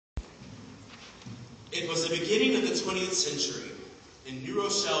It was the beginning of the 20th century in New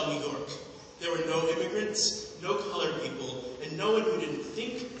Rochelle, New York. There were no immigrants, no colored people, and no one who didn't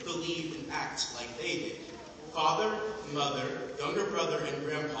think, believe, and act like they did. Father, mother, younger brother, and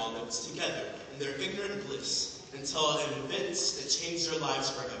grandpa lived together in their ignorant bliss until an event that changed their lives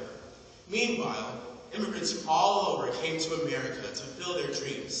forever. Meanwhile, immigrants from all over came to America to fulfill their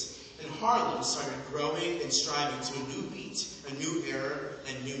dreams, and Harlem started growing and striving to a new beat, a new era,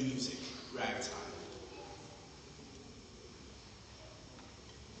 and new music, ragtime.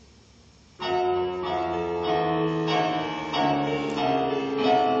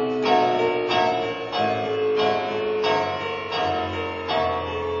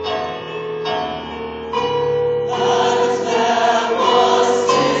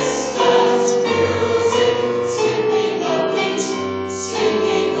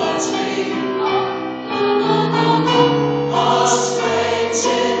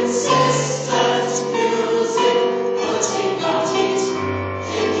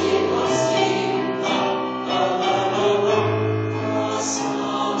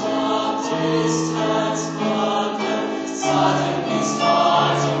 Suddenly